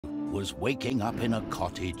was waking up in a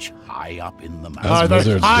cottage high up in the I mountains.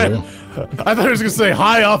 thought he was gonna say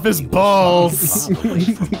high off his balls. Far away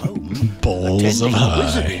from home, Balls of attending a high.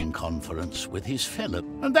 wizarding conference with his fellow.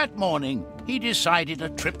 And that morning, he decided a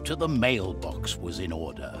trip to the mailbox was in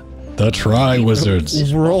order. The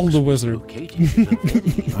Tri-Wizards. We're all the wizard. Located at a very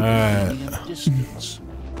convenient distance.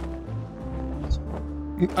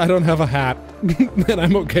 I don't have a hat, and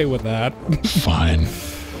I'm okay with that. Fine.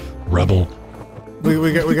 Rebel.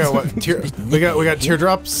 We got what? We got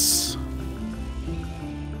teardrops.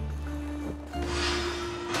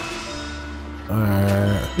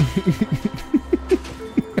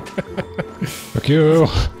 Fuck you.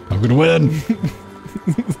 I'm gonna win.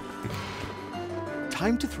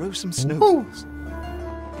 Time to throw some snowballs.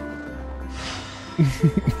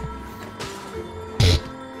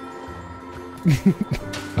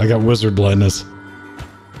 I got wizard blindness.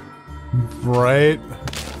 Right.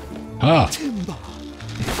 Ah.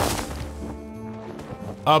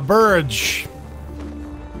 A Burge.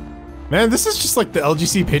 Man, this is just like the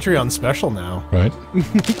LGC Patreon special now. Right.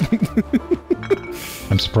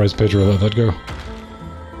 I'm surprised Pedro let that go.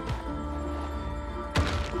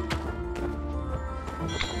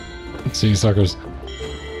 See you suckers.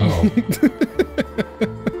 Uh-oh.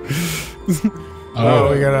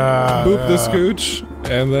 Oh, we gotta Boop the scooch,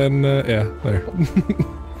 and then, yeah, there.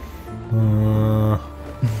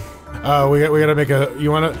 we gotta make a.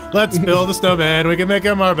 You wanna? Let's build a snowman. We can make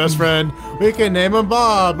him our best friend. We can name him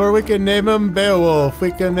Bob, or we can name him Beowulf.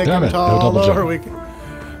 We can make Damn him it, no tall, double jump. or we can.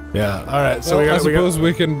 Yeah. All right. So Well, I suppose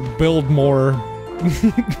we can build more.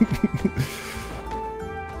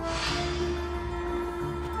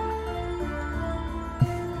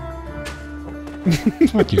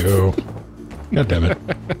 Fuck you. God damn it.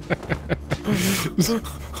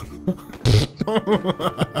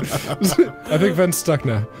 I think Ven's stuck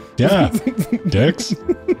now. Yeah. Dicks. All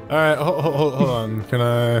right. Hold on. Can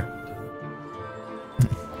I?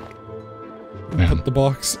 Man. Put the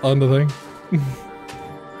box on the thing.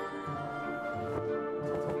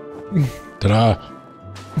 Ta-da.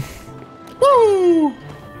 Woo!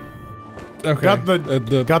 Okay. Got the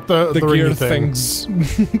the gear ringy things.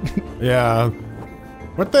 Yeah.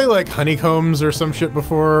 Weren't they like honeycombs or some shit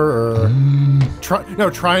before, or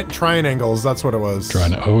triangles? That's what it was.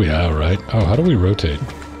 Trying to. Oh yeah, right. Oh, how do we rotate?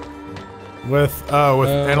 With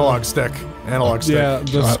analog stick. Analog stick. Yeah,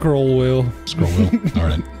 the scroll wheel. Scroll wheel. All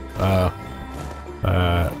right.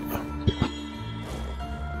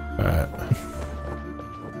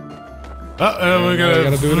 And we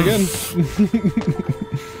gotta do it again.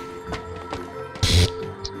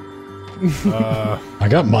 I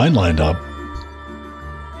got mine lined up.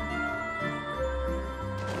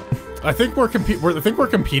 I think we're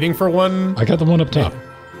competing for one. I got the one up top.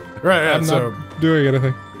 Right. Yeah, I'm not doing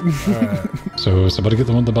anything. So somebody get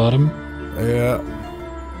the one at the bottom. Yeah.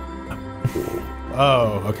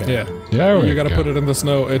 Oh, okay. Yeah. Yeah, You gotta put it in the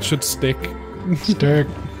snow. It should stick. Stick.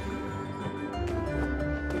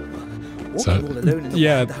 Walking all alone in the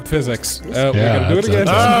Yeah, wild physics. Yeah, we gotta do it again.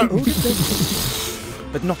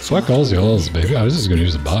 but not Fuck all y'all's, baby. I was just gonna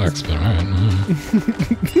use a box, but alright.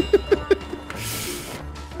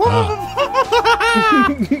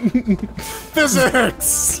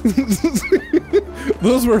 Physics!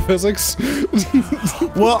 Those were physics.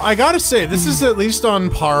 Well, I gotta say, this is at least on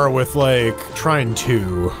par with, like, Trine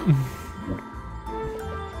 2.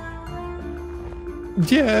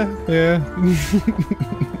 Yeah, yeah.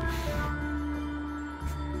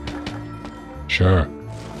 Sure.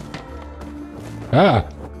 Ah!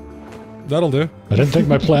 That'll do. I didn't think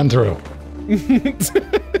my plan through.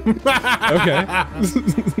 Okay.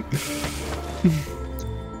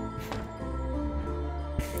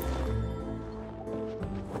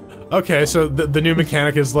 Okay, so the new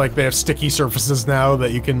mechanic is, like, they have sticky surfaces now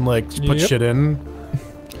that you can, like, put Yep. shit in.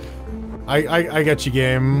 I get you,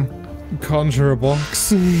 game. Conjure a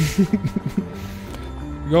box.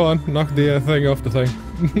 Go on, knock the thing off the thing.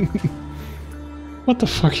 What the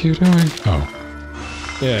fuck are you doing? Oh.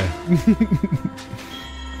 Yeah.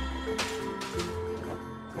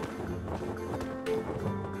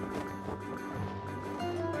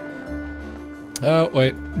 Oh,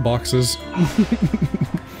 wait. Boxes.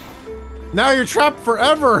 Now you're trapped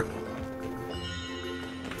forever!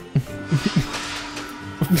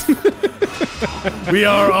 We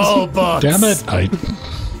are all bots. Damn it!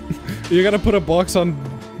 You gotta put a box on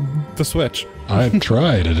the Switch. I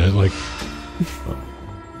tried and it like.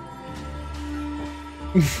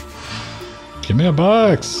 Give me a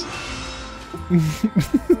box.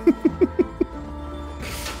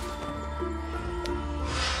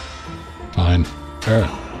 Fine.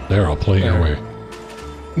 There, I'll play your way.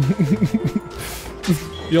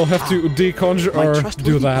 You'll have to deconjure My or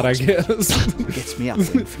trustworthy do that, I box guess. gets me up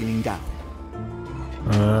when feeling down.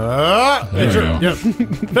 There we go. Yep.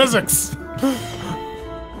 Physics.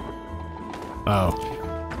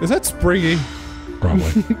 Oh. Is that springy?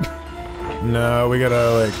 Probably. No, we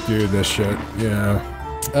gotta, like, do this shit. Yeah.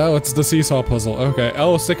 Oh, it's the seesaw puzzle. Okay.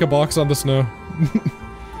 Oh, stick a box on the snow.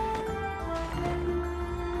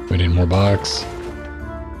 We need more box.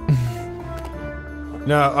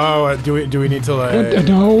 No, oh, do we need to, like...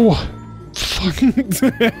 No! Fuck.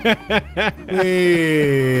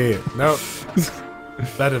 Hey. Nope.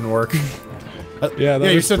 That didn't work. Yeah,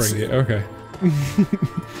 that you is said springy. Okay.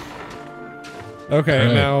 Okay, All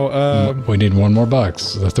right. now, We need one more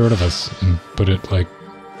box, the third of us, and put it, like,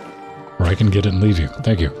 where I can get it and leave you.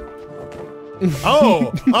 Thank you.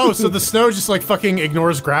 Oh! Oh, so the snow just, like, fucking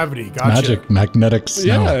ignores gravity. Gotcha. Magic, magnetic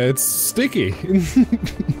snow. yeah, it's sticky. It's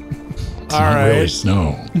All not right. really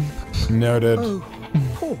snow. Noted. Oh,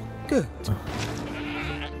 poor goat.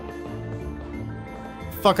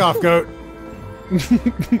 Fuck off, goat.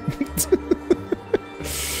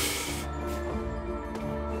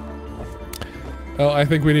 Oh, I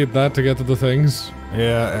think we need that to get to the things.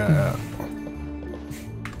 Yeah.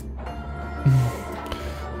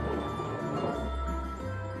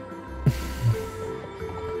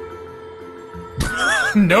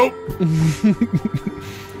 Nope.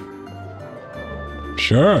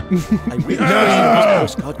 Sure. I really wish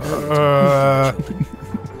this postcard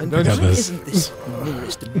and got why this. isn't this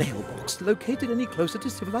nearest mailbox located any closer to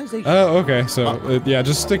civilization? Oh, okay, so, yeah,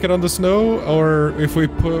 just stick it on the snow, or if we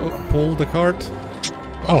pull the cart.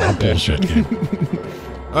 Oh, bullshit game.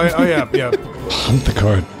 Oh yeah. Hump the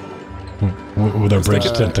cart. With our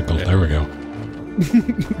bridge tentacle. yeah. There we go.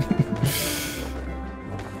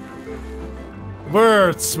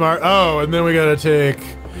 We're smart. Oh, and then we gotta take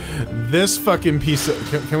this fucking piece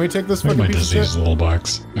of... Can we take this Make fucking my piece of disease shit? little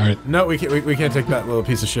box. Alright, No, we can't take that little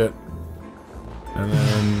piece of shit. And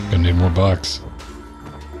then... gonna need more box.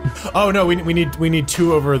 Oh no, we need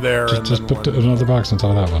two over there. and Just then put one. another box on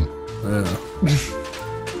top of that one.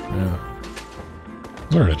 Yeah.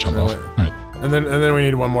 Sorry to jump off. Alright. And then we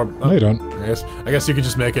need one more. No, you don't. I guess you could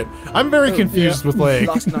just make it. I'm very confused with like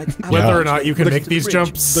Last night's whether hour or not you can next make to the these bridge.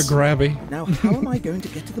 jumps. The grabby. Now, how am I going to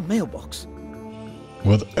get to the mailbox?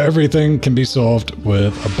 Well, everything can be solved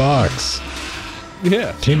with a box.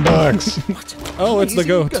 Yeah. Team box. What? Oh, it's the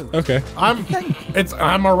Amazing goat. goat. Okay.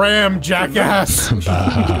 I'm a ram, jackass.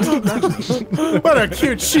 Bah. What a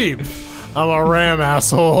cute sheep. I'm a ram,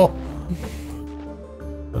 asshole.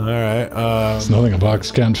 All right. It's nothing a box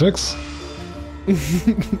can't fix.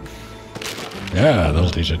 Yeah, that'll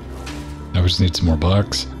teach it. Now we just need some more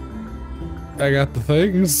box. I got the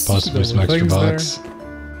things. Possibly some There were extra things box.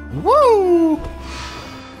 Woo!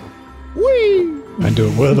 Whee! And do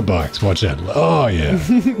it with a box. Watch that. Oh, yeah.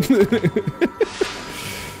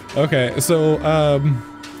 Okay, so,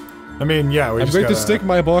 I mean, yeah, we I'm just going to gotta- stick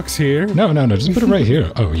my box here. No, just put it right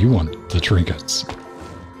here. Oh, you want the trinkets.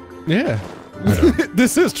 Yeah.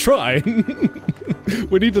 This is Trine.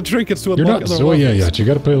 We need the trinkets to You're unlock not other so yeah levels. yet. You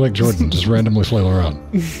gotta play like Jordan. Just randomly flail around.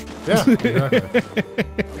 Yeah. Exactly.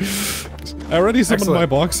 I already summoned Excellent. my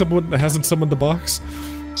box. Someone hasn't summoned the box.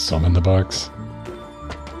 Summon the box.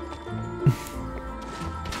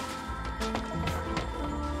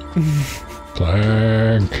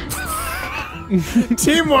 Plank.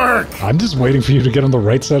 Teamwork. I'm just waiting for you to get on the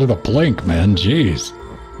right side of the plank, man. Jeez.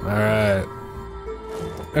 All right.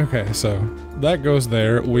 Okay, so that goes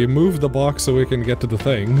there. We move the box so we can get to the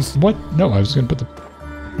things. What? No, I was gonna put the.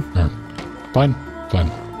 Fine.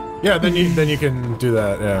 Yeah. Then you can do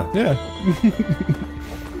that. Yeah. Yeah.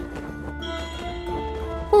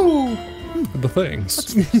 The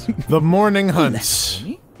things. The morning hunt.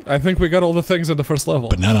 I think we got all the things at the first level.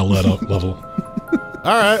 Banana level. All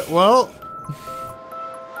right. Well,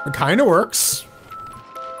 it kind of works.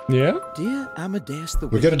 Yeah? Dear Amadeus the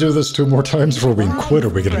We gotta do this 2 more times before we can quit, or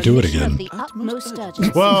we gotta do it again. The utmost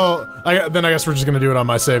urgency. Well, then I guess we're just gonna do it on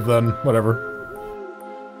my save then. Whatever.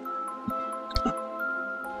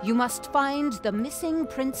 You must find the missing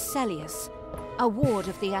Prince Celius, a ward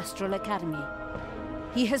of the Astral Academy.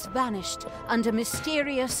 He has vanished under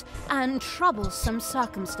mysterious and troublesome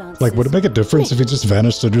circumstances. Like, would it make a difference if he just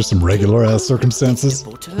vanished under some regular-ass circumstances?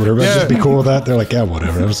 Would everybody just be cool with that? They're like, yeah,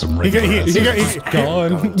 whatever, that was some regular-ass circumstances.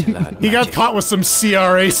 Gone. He got caught with some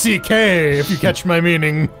C-R-A-C-K, if you catch my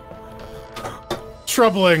meaning.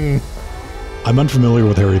 Troubling. I'm unfamiliar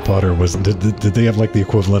with Harry Potter. Did they have, like, the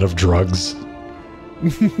equivalent of drugs?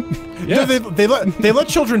 Yeah. They let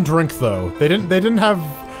children drink though. They didn't have.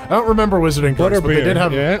 I don't remember wizarding drugs, but they did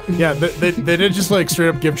have. yeah. They did just like straight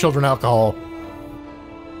up give children alcohol.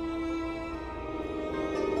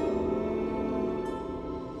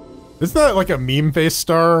 Isn't that like a meme face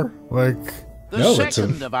star? Like... No, it's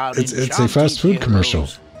a fast food commercial.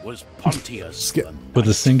 Was Pontius with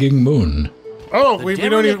a singing moon. Oh, we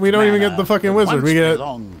don't even get the fucking wizard. We get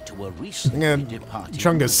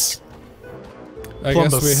Chungus. I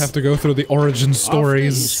guess we have to go through the origin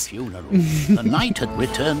stories. After his funeral, the knight had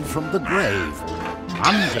returned from the grave,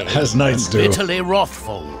 undead As knights and do. bitterly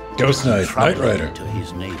wrathful. Ghost Knight, Knight troubling Rider. to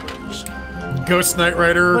his neighbors. Ghost Knight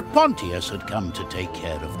Rider. But Pontius had come to take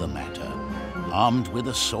care of the matter, armed with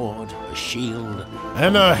a sword, a shield,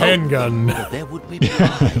 And a handgun. that there would be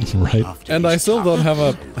pride Right. after And his I still don't death.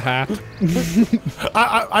 have a hat.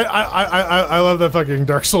 I love that fucking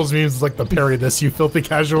Dark Souls memes like the parry this, you filthy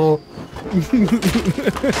casual.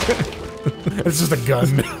 It's just a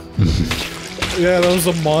gun. Yeah, that was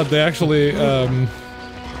a mod. They actually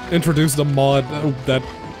introduced a mod that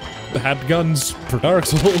had guns for Dark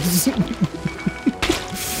Souls.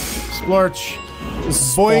 Splorch.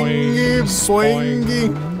 Boingy,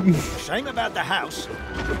 boingy. Shame about the house.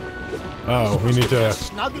 Oh, we need to...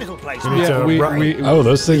 Snug little place. We need to... Oh,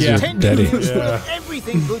 those things Yeah. are deady. Yeah.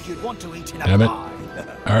 Everything good you'd want to eat in a Damn it. pie.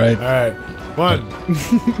 All right. Alright. One.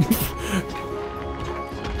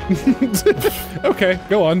 Okay,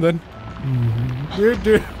 go on then.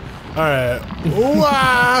 Alright.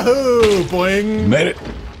 Wahoo! Boing! Made it.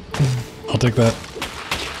 I'll take that.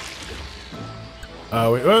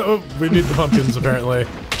 We need the pumpkins, apparently.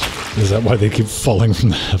 Is that why they keep falling from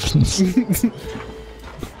the heavens?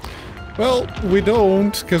 Well, we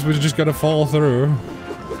don't, because we're just gonna fall through.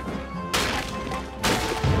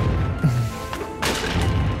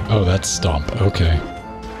 Oh, that's Stomp. Okay.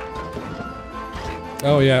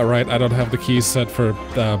 Oh yeah, right. I don't have the keys set for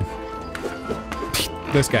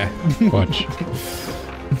this guy. Watch.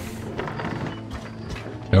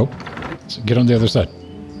 Nope. So get on the other side.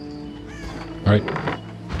 All right.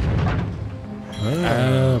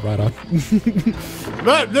 Right on.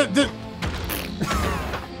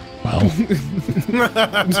 Well.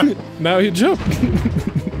 Now you jump.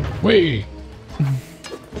 Wait.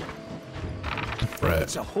 Right.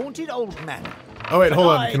 It's a haunted old manor. Oh wait, hold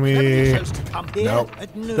on. Can we... Supposed to come here Nope.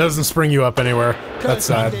 at noon. That doesn't spring you up anywhere. That's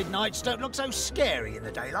sad. Undead nights don't look so scary in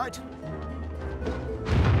the daylight.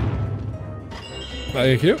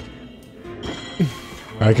 Thank you.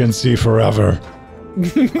 I can see forever.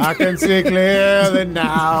 I can see clearly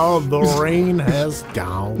now. The rain has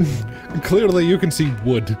gone. Clearly, you can see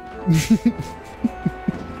wood.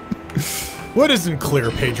 What isn't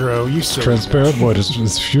clear, Pedro? You silly Transparent wood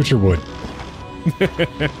is future wood.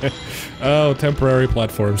 Oh, temporary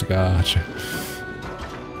platforms. Gotcha.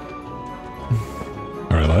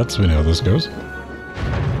 All right, lads. We know how this goes.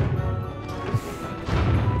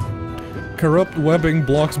 Corrupt webbing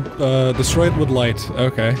blocks destroyed with light.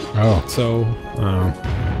 Okay. Oh. So, Oh.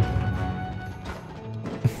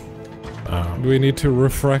 do we need to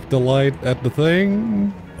refract the light at the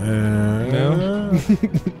thing? No?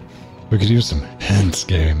 We could use some hands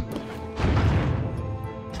game.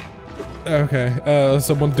 Okay.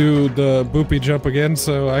 Someone do the boopy jump again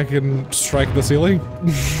so I can strike the ceiling?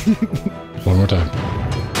 One more time.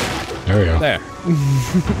 There we go. There.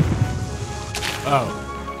 Oh.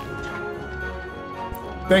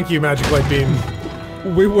 Thank you, Magic Light Beam.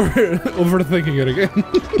 We were overthinking it again.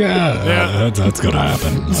 Yeah, that's gonna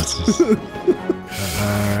happen. Let's just...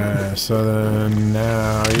 So then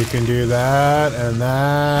now you can do that and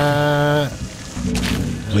that.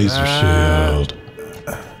 Laser shield.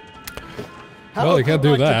 Well, you can't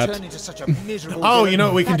do that. Oh, you know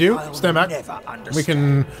what we can do? Stand back. We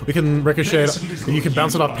can ricochet it. You can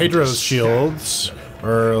bounce it off Pedro's shields,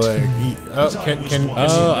 or like.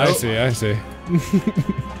 Oh, I see. I see.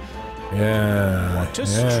 Yeah. What a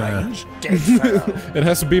strange dead fellow. It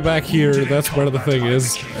has to be back here. That's where the thing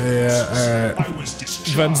is. Yeah.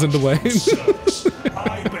 Ven's in the way.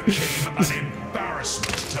 I became an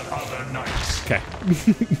embarrassment to other knights. Okay.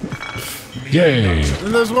 Yay!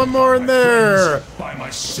 And there's one more in there. By my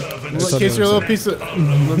servants. In case you're a little piece of,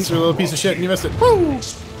 unless you're a little piece of shit and you missed it. Woo!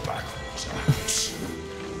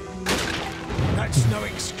 That's no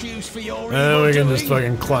excuse for your And we can evil just doing.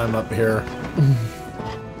 fucking climb up here.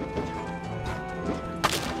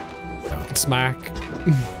 Smack.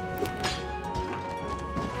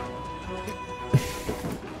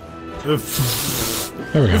 There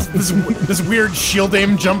we go. This weird shield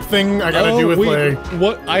aim jump thing I gotta do with like.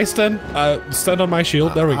 What? I stand on my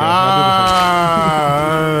shield. There we go.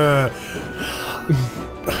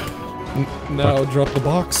 Now drop the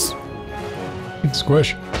box.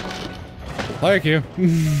 Squish. Thank you.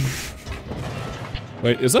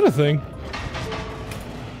 Wait, is that a thing?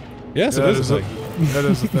 Yes, it is a thing. That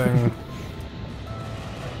is a thing.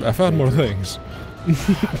 I found more things.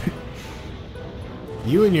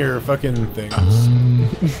 You and your fucking things.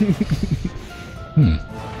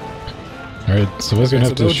 Alright, so we're gonna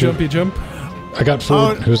have to shoot. Jumpy jump. I got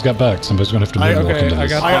food. Who's got back? Somebody's gonna have to moonwalk into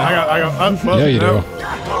this. I got. Well, yeah, you do.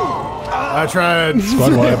 I tried.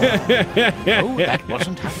 Squad wipe. Oh, that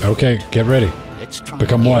wasn't happening. Okay, get ready. Let's try.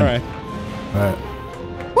 Become one. Alright. Alright.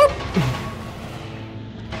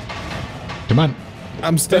 Come on.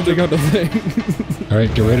 I'm stepping on the thing.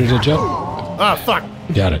 Alright, get ready to jump. Ah, fuck.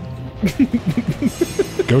 Got it.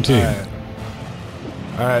 Go team.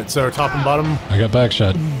 Alright, so top and bottom. I got back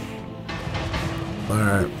shot.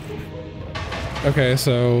 Alright. Okay,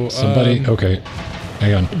 so Somebody. Okay.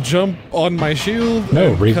 Hang on. jump on my shield.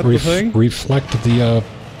 No, and cut the thing. reflect the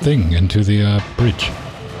thing into the bridge.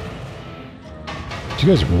 You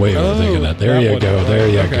guys are way overthinking that. There you go. There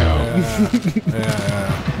you go.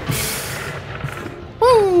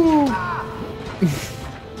 Woo!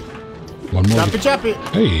 One more. Choppy choppy.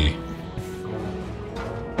 Hey.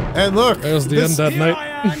 And look, There's the this, undead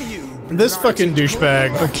knight. this fucking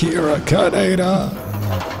douchebag. Akira Kaneda.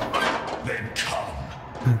 Then come.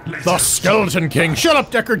 The Skeleton King. Shut up,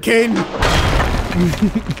 Deckard Cain.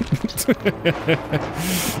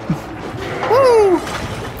 Woo!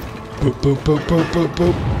 Boop, boop, boop, boop, boop,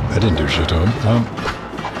 boop. I didn't do shit to him.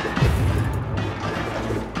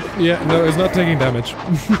 Yeah, no, it's not taking damage.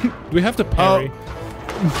 We have to parry.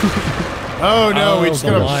 Oh no, we just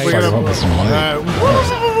gotta. light. We Fuck him up gotta. with some light.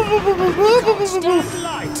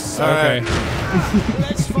 Okay.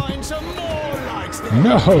 Let's find some more lights.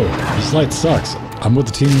 No! This light sucks. I'm with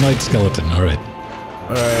the Team Light Skeleton. Alright.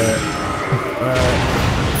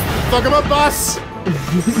 Fuck him up, boss.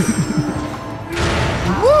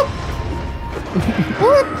 Whoop!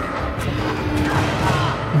 Whoop!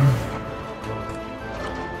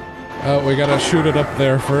 We gotta shoot it up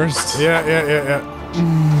there first. Yeah.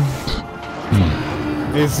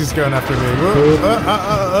 He's going after me.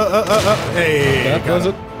 Hey, That got does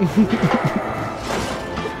it.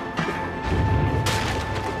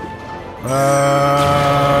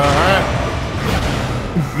 Alright.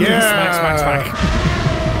 Yeah. Smack.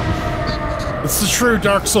 This is true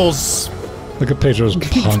Dark Souls. Look at Pedro's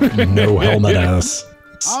punk no helmet ass.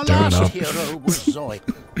 Our Staring last up. hero was Zoe.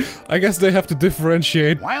 I guess they have to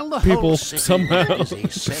differentiate While the people whole city somehow. was a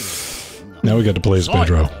celebration, Now we got to play as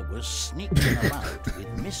Pedro. Zoya was sneaking about with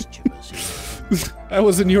mischievous intent. I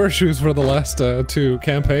was in your shoes for the last 2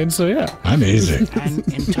 campaigns, so yeah. I'm easy. An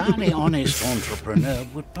entirely honest entrepreneur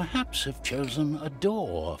would perhaps have chosen a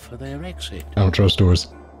door for their exit. I don't trust doors.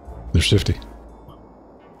 They're shifty.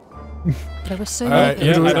 There were so Alright, many.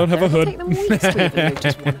 yeah, I don't have a hood. Take them weeks to even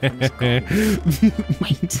notice one of them is gone.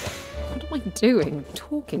 Wait, what am I doing?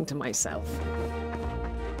 Talking to myself.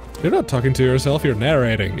 You're not talking to yourself, you're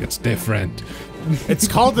narrating. It's different. It's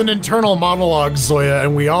called an internal monologue, Zoya,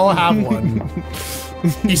 and we all have one.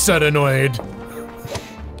 He said annoyed.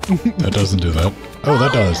 That doesn't do that. Oh,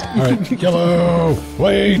 that does. Alright. Yellow!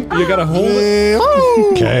 Wait! You gotta hold it.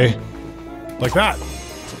 Okay. Like that.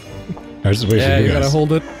 I was just waiting Yeah, for you you gotta guys.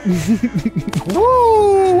 hold it.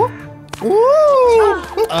 Woo! Woo!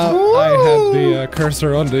 I had the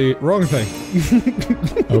cursor on the wrong thing.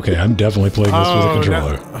 Okay, I'm definitely playing this with a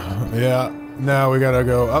controller. Yeah. Now we gotta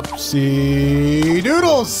go upsy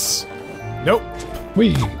doodles. Nope.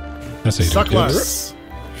 Wee! That's how you Suck do it. less.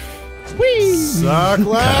 Wee! Suck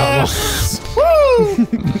less. Woo!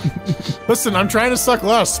 Listen, I'm trying to suck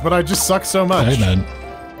less, but I just suck so much. Hey, man.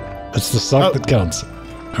 It's the suck that counts.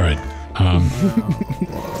 Alright.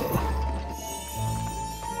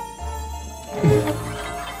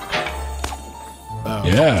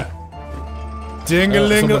 Yeah.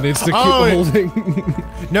 Ding-a-ling. Someone needs to keep Oh, holding.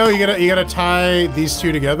 no, you gotta tie these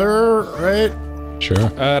two together, right?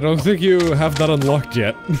 Sure. I don't think you have that unlocked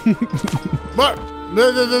yet. What?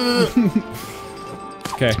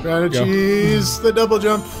 Okay, go. Strategies, the double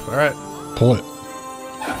jump. All right. Pull it.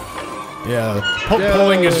 Yeah,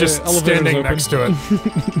 pulling is just elevator's standing open. next to it.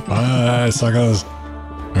 Bye, suckers.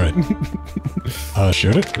 Alright.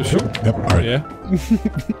 Shoot it? Shoot. Yep, alright. Yeah.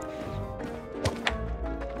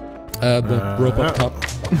 The rope up top.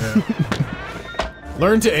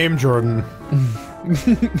 Learn to aim, Jordan.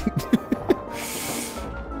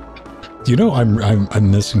 You know,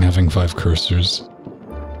 I'm missing having 5 cursors.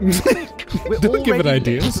 Don't give it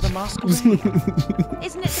ideas.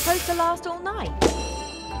 Isn't it supposed to last all night?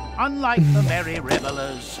 Unlike the merry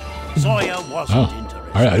revelers, Zoya wasn't Oh. interested.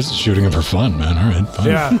 Alright, I was just shooting it for fun, man. Alright, fine.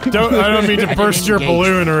 Yeah, I don't mean to burst your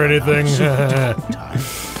balloon or anything.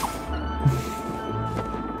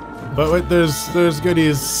 But wait, there's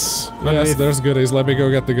goodies. Yes, underneath. there's goodies. Let me go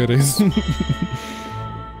get the goodies.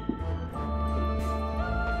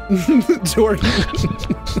 Jordan.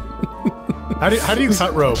 How do you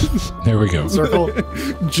cut rope? There we go. Circle.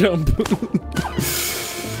 Jump.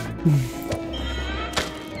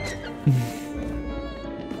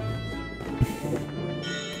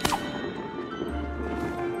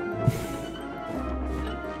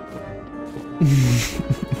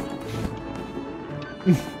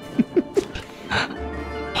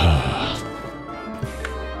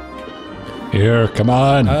 Here, come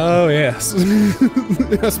on. Oh, yes.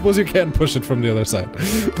 I suppose you can push it from the other side.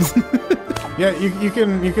 Yeah, you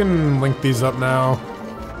can link these up now.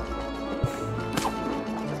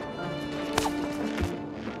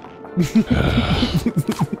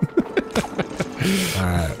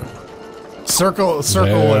 Alright. Circle is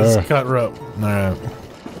cut rope. Alright.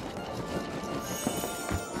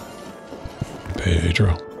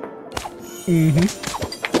 Pedro.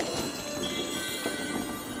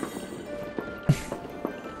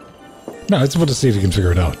 No, I just want to see if you can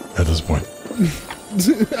figure it out at this point.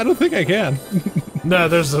 I don't think I can. No,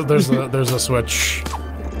 there's a switch.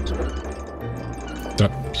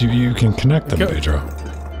 You can connect them, Pedro.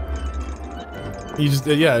 You just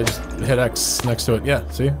just hit X next to it. Yeah,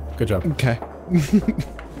 see? Good job. Okay.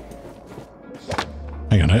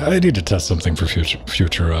 Hang on, I need to test something for future.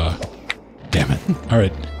 Damn it! All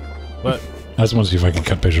right. What? I just want to see if I can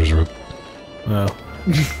cut Pedro's rope. No.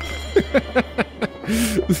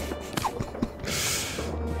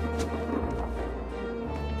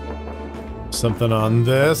 Something on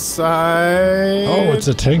this side. Oh, it's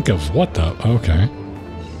a tank of what the? Okay.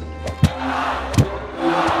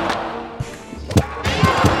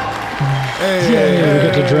 Hey, Yay, we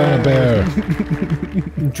get to drown a bear.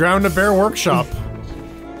 Drown a bear workshop.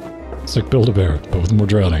 It's like Build-A-Bear, but with more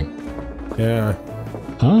drowning. Yeah.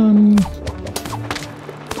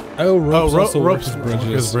 Oh, ropes also ropes works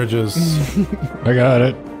as bridges. I got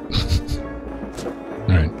it.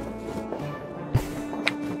 All right.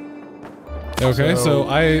 Okay, so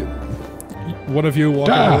one of you walk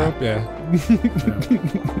on the rope? Yeah.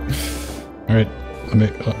 Alright, let me...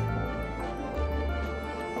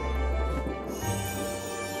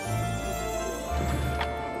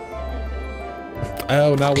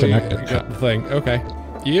 Oh, now we Connected. got the thing. Okay.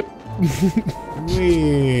 Yep.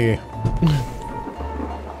 Wee.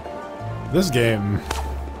 This game.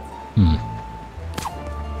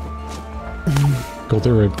 Go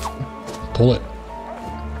through it. Pull it.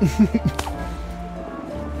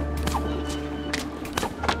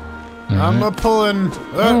 I'm a pulling.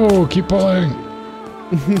 Oh, keep pulling.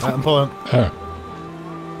 I'm pulling.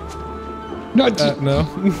 No, No.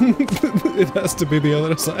 It has to be the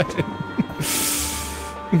other side.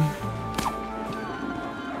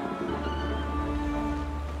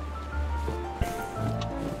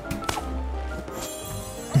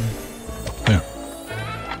 There.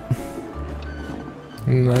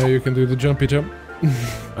 Now you can do the jumpy jump.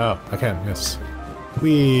 Oh, I can, yes.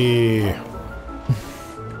 Wee.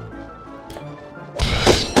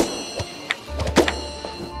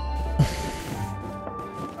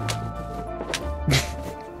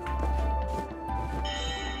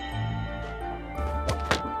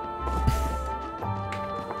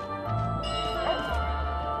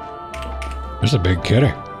 There's a big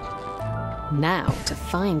kitty. Now to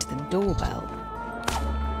find the doorbell.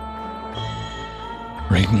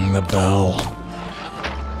 Ring the bell.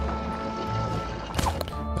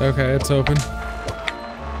 Okay, it's open.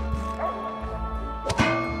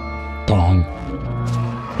 Bong.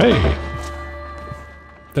 Hey!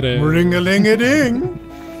 Ta-da. Ring-a-ling-a-ding.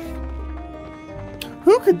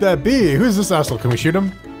 Who could that be? Who's this asshole? Can we shoot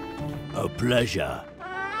him? A pleasure.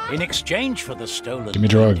 In exchange for the stolen Give me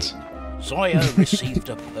drugs. Zoya received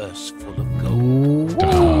a purse full of gold.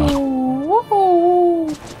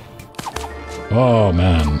 Oh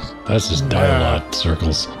man, that's just dialogue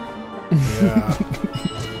circles. Yeah.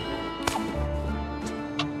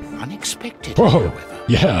 Unexpected, Whoa! however,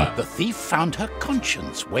 Yeah. the thief found her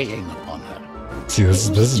conscience weighing upon her. See, this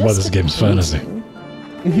is why this game's fantasy.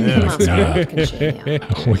 Yeah.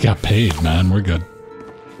 Yeah. We got paid, man. We're good.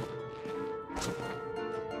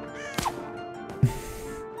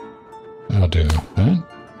 I'll do that.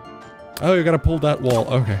 Oh, you gotta pull that wall.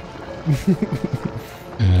 Okay.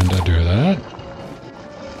 And I do that.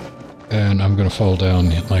 And I'm gonna fall down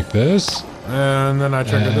like this. And then I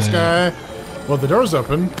turn to this guy. Well, the door's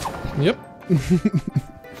open. Yep.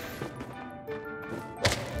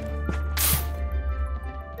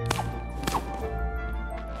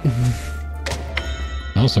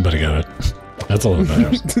 Oh, somebody got it. That's all that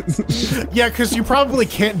matters. Yeah, because you probably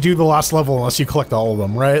can't do the last level unless you collect all of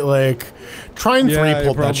them, right? Like, Trine 3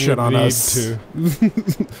 pulled that shit on us.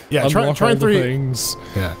 Yeah, Trine 3. Things.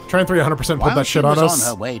 Yeah, Trine 3 100% pulled that shit on us.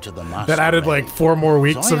 On her way to the That added like 4 more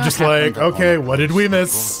weeks Zoya of just like, okay, what did we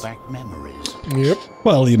miss? Back memories. Yep.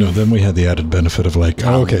 Well, you know, then we had the added benefit of like,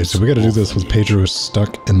 oh, okay, so we got to do this with Pedro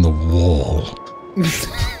stuck in the wall.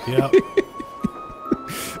 Yeah.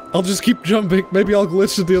 I'll just keep jumping. Maybe I'll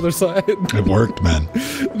glitch to the other side. It worked, man.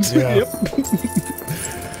 Yeah. Yep.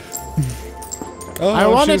 Oh, I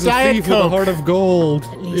want a she's Diet thief with a Coke. heart of gold.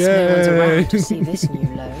 At least no one's Yay. around to see this new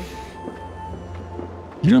low.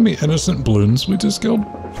 You know how many innocent balloons we just killed?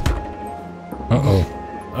 Uh-oh.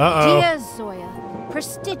 Uh-oh. Dear Zoya,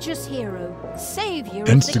 prestigious hero, savior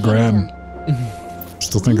Instagram. of the kingdom.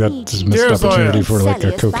 Still think that's a Dear missed Zoya. opportunity for like a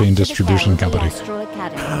Celius back cocaine to the distribution care of the company. Astral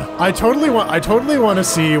Academy. I totally want to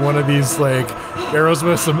see one of these like arrows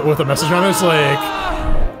with a message on it. It's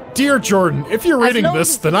like, Dear Jordan, if you're reading As long this,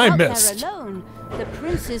 as then you're I out there missed. alone, the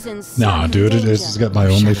prince is in Nah, some dude, danger. it's got my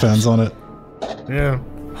OnlyFans on it. Yeah.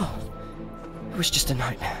 It was just a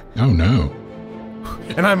nightmare. Oh no.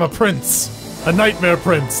 And I'm a prince, a nightmare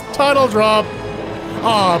prince. Title drop.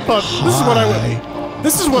 Ah, but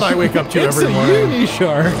this is what I wake up to It's every a morning. uni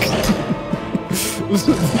shark.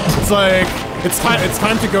 It's like it's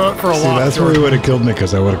time to go out for a See, walk. that's where he Jordan. would have killed me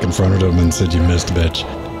because I would have confronted him and said, "You missed, bitch."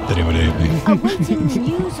 Then he would have hate me. Awaiting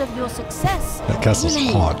news of your success. That castle's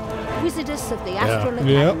Willingly, hot. Wizardess of the Astral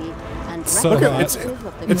Yep. Academy and So Look at hot. representative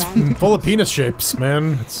of the It's Grand full of penis shapes,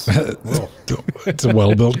 man. It's It's a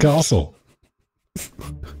well-built castle.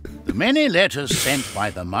 The many letters sent by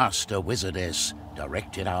the Master Wizardess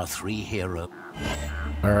directed our 3 heroes.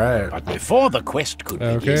 all right. But before the quest could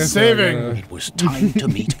Okay. begin, Saving. it was time to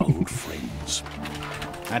meet old friends.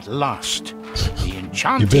 At last, the You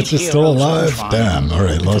enchanted bitch is still heroes alive? of Trine Damn. All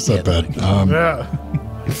right, lost that bet. Yeah.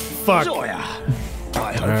 Fuck. Zoya,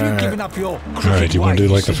 I hope you've given up your Alright, you wanna do,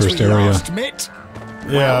 like, the first area?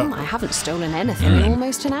 Yeah. I haven't stolen anything Alright. in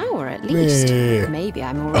almost an hour at least. Yeah. Maybe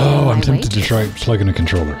I'm already on Oh, my I'm way tempted to to try plug in a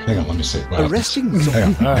controller. Hang on, let me see. Wow. Arresting Hang on, Zoya.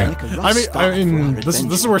 hang on. Make a rough I start mean, for our this is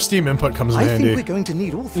adventure. where Steam input comes in I think we're handy. going to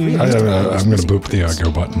need all 3 of I'm us to find this gonna missing boop the prince.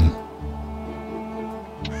 go button.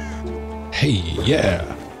 Hey, yeah.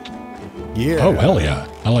 Yeah. Oh, hell yeah.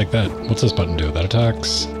 I like that. What's this button do? That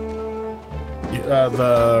attacks?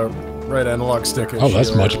 The right analog stick. Oh,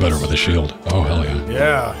 that's much better with a shield. Oh, hell yeah.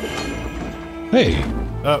 Yeah. Hey,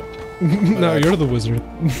 Oh. No, you're the wizard.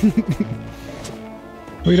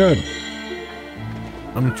 what are you doing?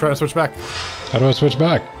 I'm trying to switch back. How do I switch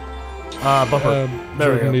back? Bumper.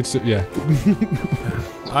 There we Jordan go. needs to, yeah.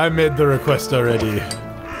 I made the request already.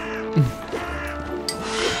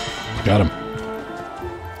 Got him.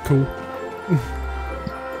 Cool.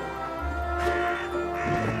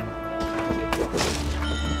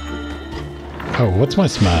 Oh, what's my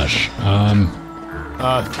smash? Down.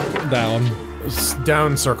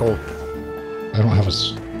 Down circle. I don't have a...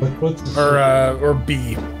 What's Or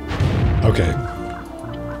B. Okay.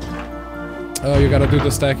 Oh, you gotta do the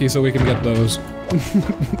stacky so we can get those.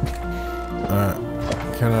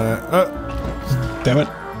 Can I... Damn it.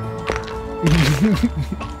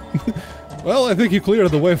 Well, I think you cleared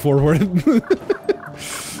the way forward.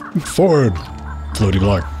 Forward. Floaty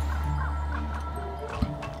block.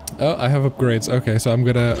 Oh, I have upgrades. Okay, so I'm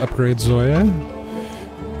gonna upgrade Zoya.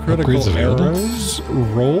 Critical Upgrades available? arrows.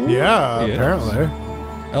 Roll? Yeah, Yes. apparently.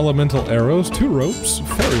 Elemental arrows, 2 ropes,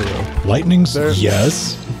 fairy rope. Lightnings? There-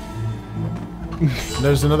 Yes.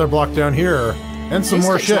 There's another block down here. And some This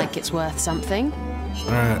more looks shit. like it's worth something.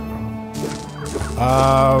 Alright.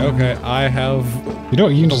 Okay, I have... You know,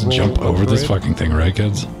 you can just roll jump over this upgrade. fucking thing, right,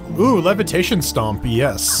 kids? Ooh, levitation stomp,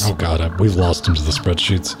 yes. Oh god, we've lost him to the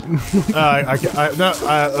spreadsheets.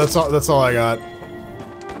 That's all I got.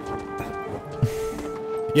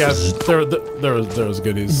 Yes, there was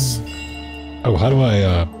goodies. Oh, how do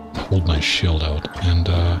I, hold my shield out and,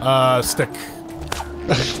 Stick.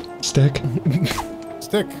 stick?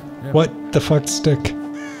 Stick. Yeah. What the fuck stick?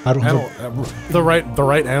 I don't know. The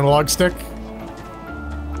right analog stick.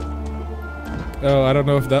 Oh, I don't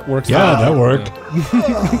know if that works. Yeah, that worked.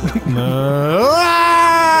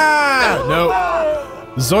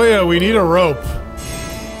 No. Zoya, we need a rope.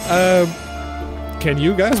 Can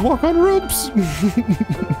you guys walk on ropes?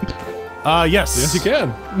 Yes. Yes, you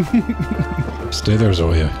can. Stay there,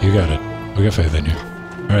 Zoya. You got it. We got faith in you.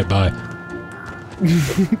 Alright, bye.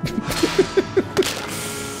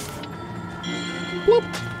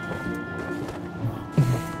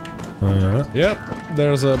 Yep,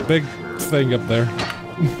 there's a big thing up there.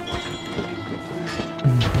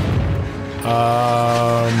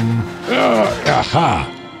 Aha!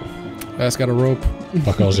 That's got a rope.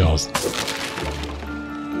 Fuck all's y'all's.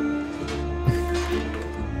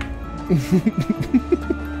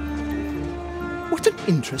 What an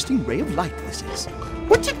interesting ray of light this is.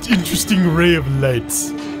 What an interesting ray of light.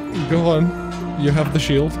 Go on. You have the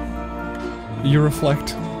shield. You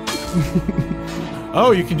reflect.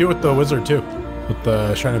 Oh, you can do it with the wizard too. With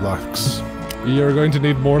the shiny blocks. You're going to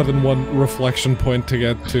need more than one reflection point to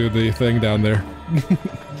get to the thing down there.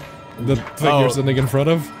 The thing you're sitting in front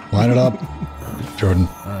of. Line it up. Jordan.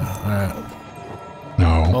 Alright.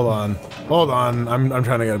 No. Hold on. Hold on. I'm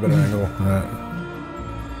trying to get a better angle. Alright.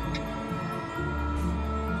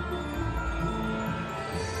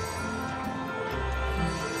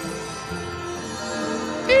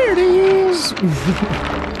 Here it is!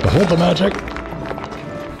 Behold the magic.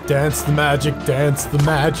 Dance the magic, dance the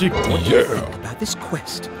magic. What do you think about this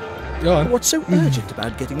quest? Go on. What's so urgent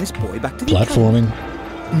about getting this boy back to the academy?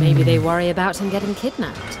 Platforming. Maybe they worry about him getting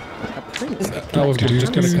kidnapped. A prince. I was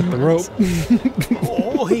just gonna cut the rope.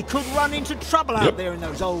 Or he could run into trouble out there in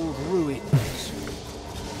those old ruins.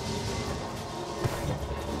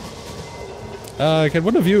 Can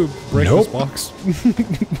one of you break Nope. this box?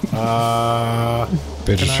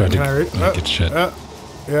 They just tried to I get shit.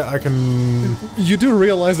 Yeah, I can. You do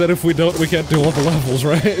realize that if we don't, we can't do all the levels,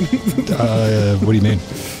 right? What do you mean?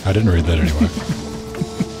 I didn't read that anywhere.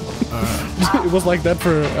 It was like that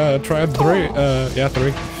for Trine 3. Yeah,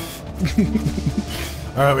 3.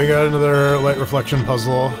 Alright, we got another light reflection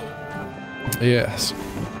puzzle. Yes.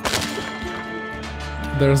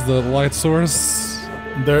 There's the light source.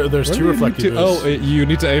 There's Where two do you reflectors. need to- Oh, you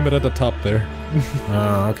need to aim it at the top there.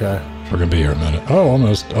 Oh, okay. We're gonna be here a minute. Oh,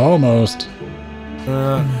 almost. Almost.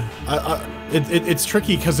 It's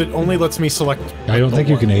tricky because it only lets me select. I don't think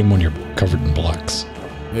you can aim when you're covered in blocks.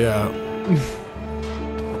 Yeah.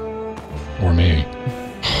 Or me.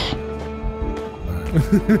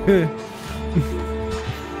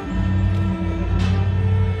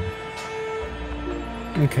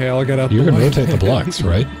 Okay, I'll get out You the can way. rotate the blocks,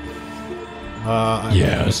 right?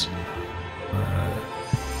 Yes.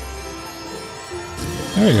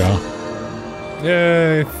 There you go.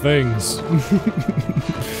 Yay, things.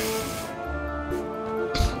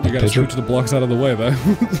 You gotta Pedro, switch the blocks out of the way, though.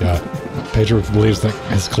 yeah. Pedro believes that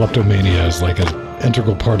his kleptomania is like an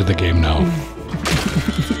integral part of the game now.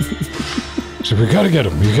 So we gotta get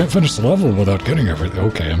him. You can't finish the level without getting everything.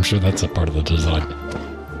 Okay, I'm sure that's a part of the design.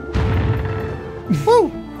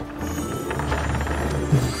 Woo!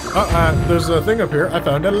 There's a thing up here. I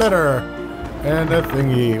found a letter. And a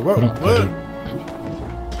thingy. Whoa, Hold on, whoa.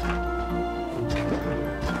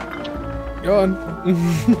 Go on.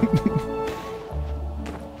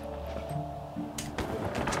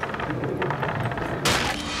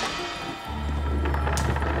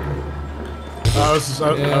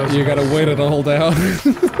 You gotta wait it all down.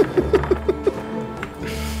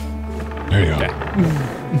 There you go.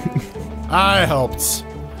 I helped.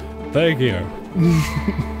 Thank you.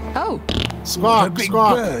 Oh, Squawk, A big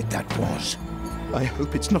squawk. bird that was. I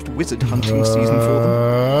hope it's not wizard hunting season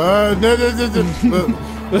for them. No.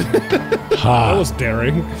 That Ha! was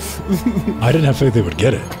daring. I didn't have faith they would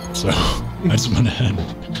get it, so I just went ahead.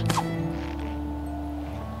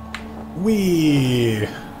 Wee.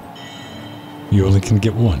 You only can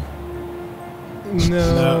get one.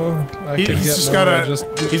 No, I He's can get just more.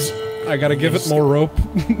 gotta. I gotta give it more rope.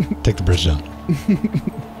 Take the bridge down.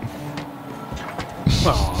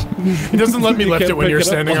 Aw. He doesn't let me lift it when you're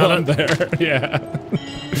standing on it. There, yeah.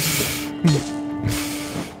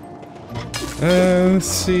 Let's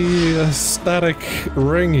see, a static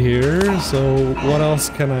ring here. So what else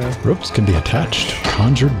can I? Ropes can be attached.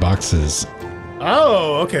 Conjured boxes.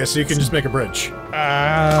 Oh, okay. So you can just make a bridge.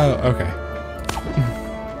 Okay.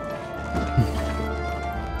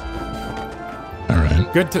 All right.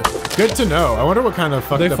 Good to know. I wonder what kind of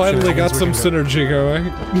fucked They up finally got some shenanigans we can synergy going.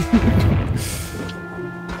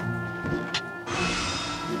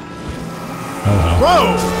 Oh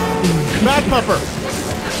well. do. Whoa! Mad pupper.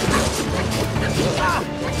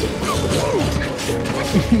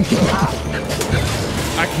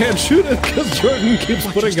 I can't shoot it because Jordan keeps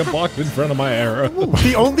putting a box in front of my arrow.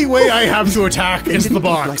 The only way I have to attack is the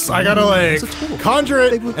box. I gotta like conjure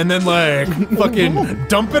it and then like fucking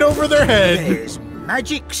dump it over their head. There's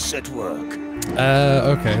magics at work.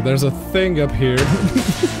 Okay, there's a thing up here.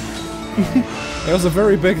 There's a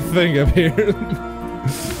very big thing up here.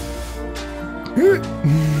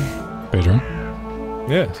 Pedro,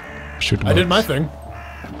 Yes. shoot the I did box. my thing.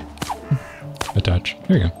 Attach.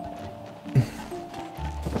 There you go.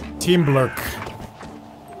 Team Blurk.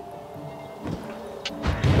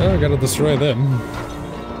 Oh, I gotta destroy them.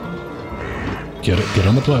 Get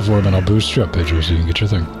on the platform and I'll boost you up, Pedro, so you can get your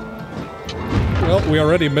thing. Well, we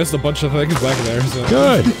already missed a bunch of things back there, so...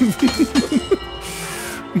 Good!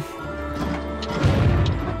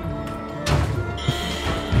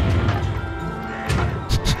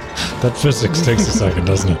 That physics takes a second,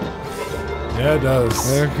 doesn't it? Yeah, it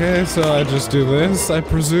does. Okay, so I just do this, I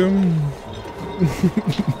presume.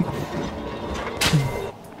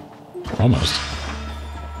 Almost.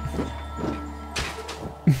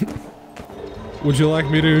 Would you like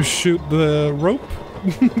me to shoot the rope?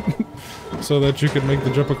 So that you can make the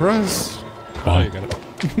jump across? Oh, you got it.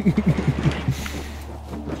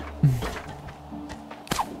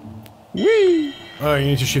 Whee! Oh, you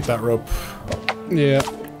need to shoot that rope. Yeah.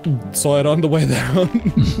 Saw it on the way down.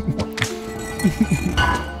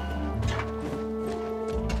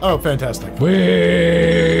 Oh, fantastic.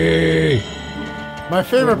 Whee! My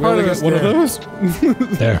favorite part of this one of those?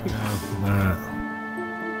 There.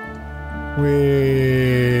 Whee!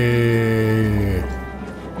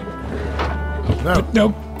 No.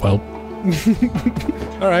 Nope. Well.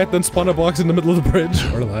 Alright, then spawn a box in the middle of the bridge.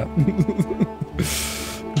 Or that.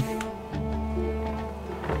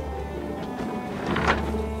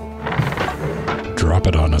 Drop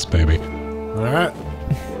it on us, baby. Alright.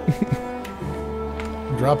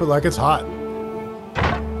 Drop it like it's hot.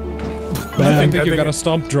 I think you got a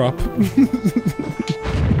stomp drop.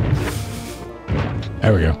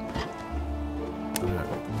 There we go.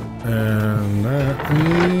 And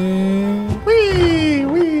wee,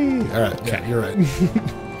 wee. Alright, yeah, you're right.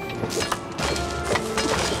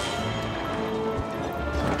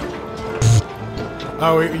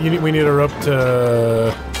 Oh, we need a rope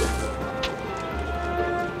to...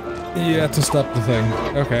 Yeah, to stop the thing.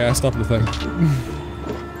 Okay, I stopped the thing.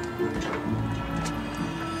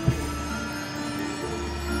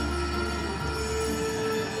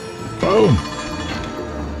 Boom!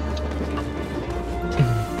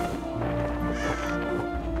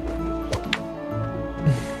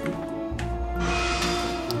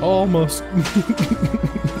 Almost.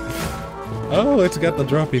 Oh, it's got the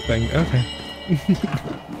droppy thing. Okay.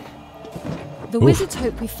 The wizards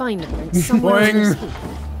hope we find him somewhere in this heap.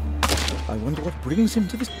 I wonder what brings him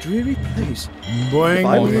to this dreary place.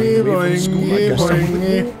 Boingy, boingy,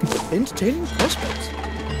 boingy. Entertaining prospects.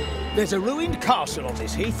 There's a ruined castle on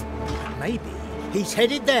this heath. Maybe he's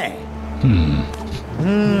headed there.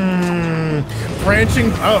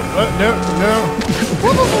 Branching. Oh, no, no.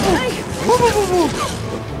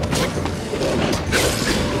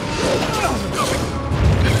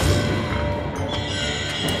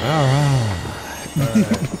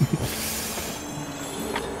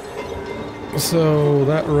 So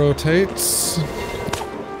that rotates.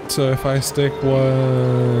 So if I stick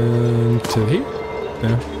one to here?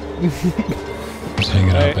 Yeah. Just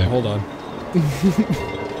hanging out there. Hold on.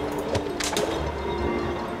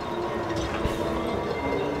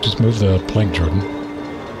 Just move the plank, Jordan.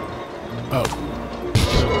 Oh.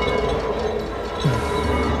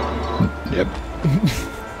 Yep.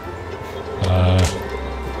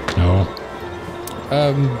 No.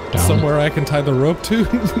 Down. Somewhere I can tie the rope to?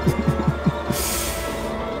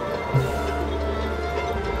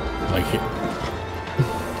 Like here.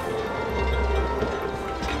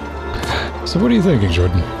 So what are you thinking,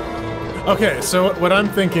 Jordan? Okay, so what I'm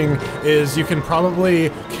thinking is you can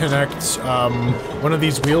probably connect one of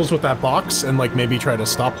these wheels with that box and like maybe try to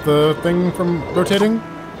stop the thing from rotating.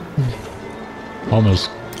 Almost.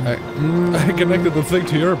 I connected the thing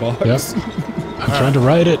to your box. Yes. I'm trying to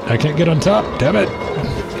ride it. I can't get on top. Damn it.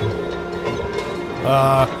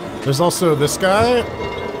 There's also this guy,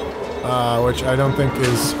 which I don't think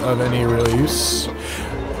is of any real use.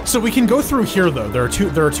 So we can go through here though. There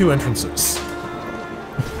are two entrances.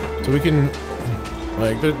 So we can,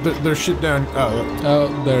 like, there's shit down.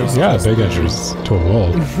 Oh, there's a big entrance to a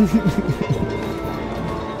wall.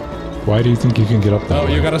 Why do you think you can get up that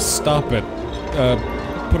way? you gotta stop it.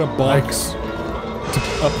 Put a box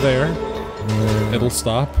up there. It'll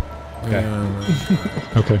stop. Okay.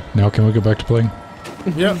 Okay, now can we go back to playing?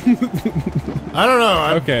 Yep. I don't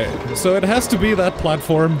know. Okay, so it has to be that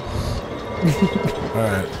platform.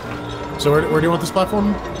 Alright. So where do you want this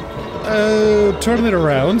platform? Turn it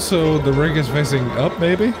around so the ring is facing up,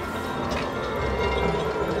 maybe?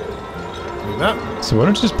 Like that? So why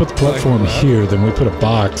don't you just put the platform here, then we put a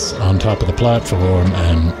box on top of the platform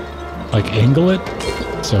and, like, angle it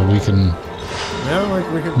so we can... Yeah,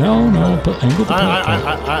 like we could... No, put angle the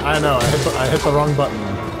platform. I know, I hit the wrong button.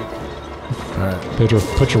 Alright. Pedro,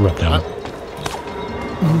 put your rep down.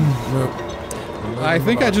 I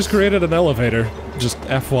think I just created an elevator. Just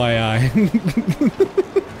FYI.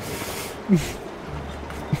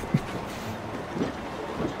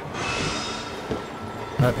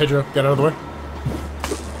 Pedro, get out of the way.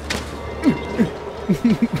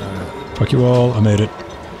 Fuck you all, I made it.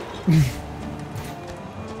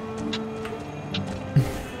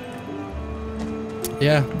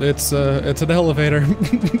 Yeah, it's an elevator.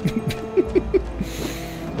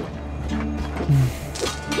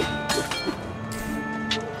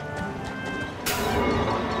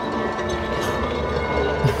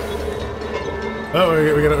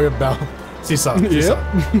 Oh, we got bell. Seesaw. Yep.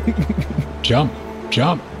 Jump,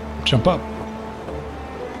 jump, jump up.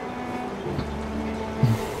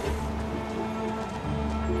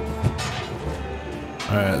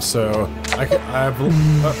 Alright, so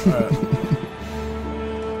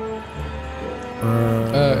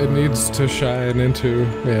it needs to shine into,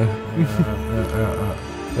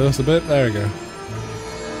 Just a bit, there we go.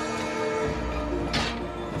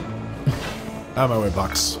 out of my way,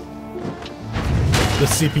 Box. The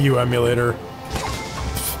CPU emulator.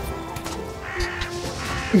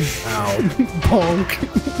 Ow. Bonk.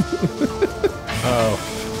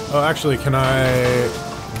 Oh, actually, can I...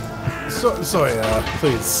 Soya,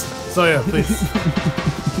 please. Soya, please.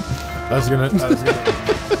 I was gonna...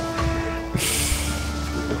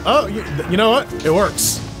 Oh, you know what? It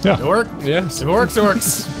works. Yeah. It worked? Yes. If it works, it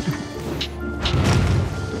works.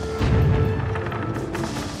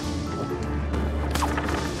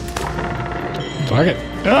 Fuck it.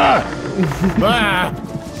 Ah! Ah!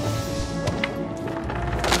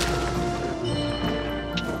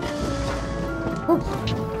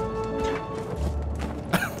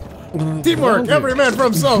 Teamwork! Every man for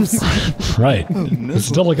himself! Right. It's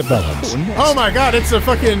still like a balance. Oh my god, it's a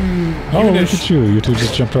fucking... Oh, look at you. You two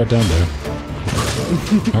just jumped right down there.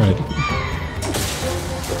 Alright.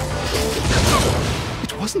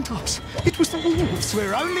 It wasn't us. It was the wolves.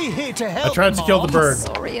 We're only here to help. I tried to kill the bird.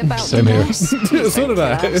 Sorry about Same the here. mess. So did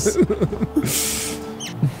I.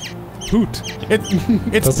 Hoot.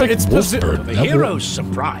 It's wolf bird. The hero's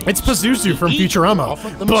surprise. It's Pazuzu from He Futurama.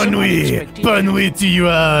 offered them Bonne some nuit! unexpected Bonne nuit to you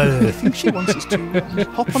all! I think she wants us to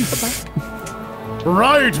hop on her back.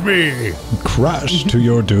 Ride me! Crash to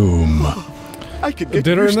your doom. I could get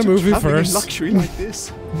Dinner in used the to movie traveling in first. luxury like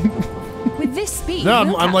this. With this speed, No,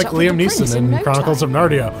 we'll I'm catch like up with Liam the prince Neeson in no Chronicles time.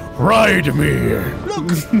 of Narnia. Ride me! Look,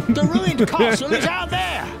 the ruined castle is out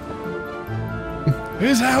there.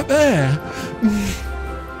 He's out there.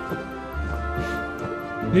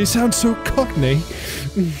 He sounds so cockney.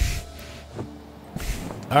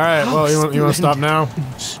 Alright, well, you want to stop now?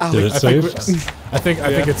 Did it save? I think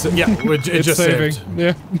it's... Yeah, it It's just saving. saved.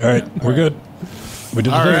 Yeah. Alright, we're good. We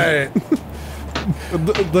did the thing. Alright.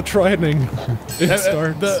 The trining. It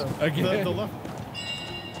starts the again. left...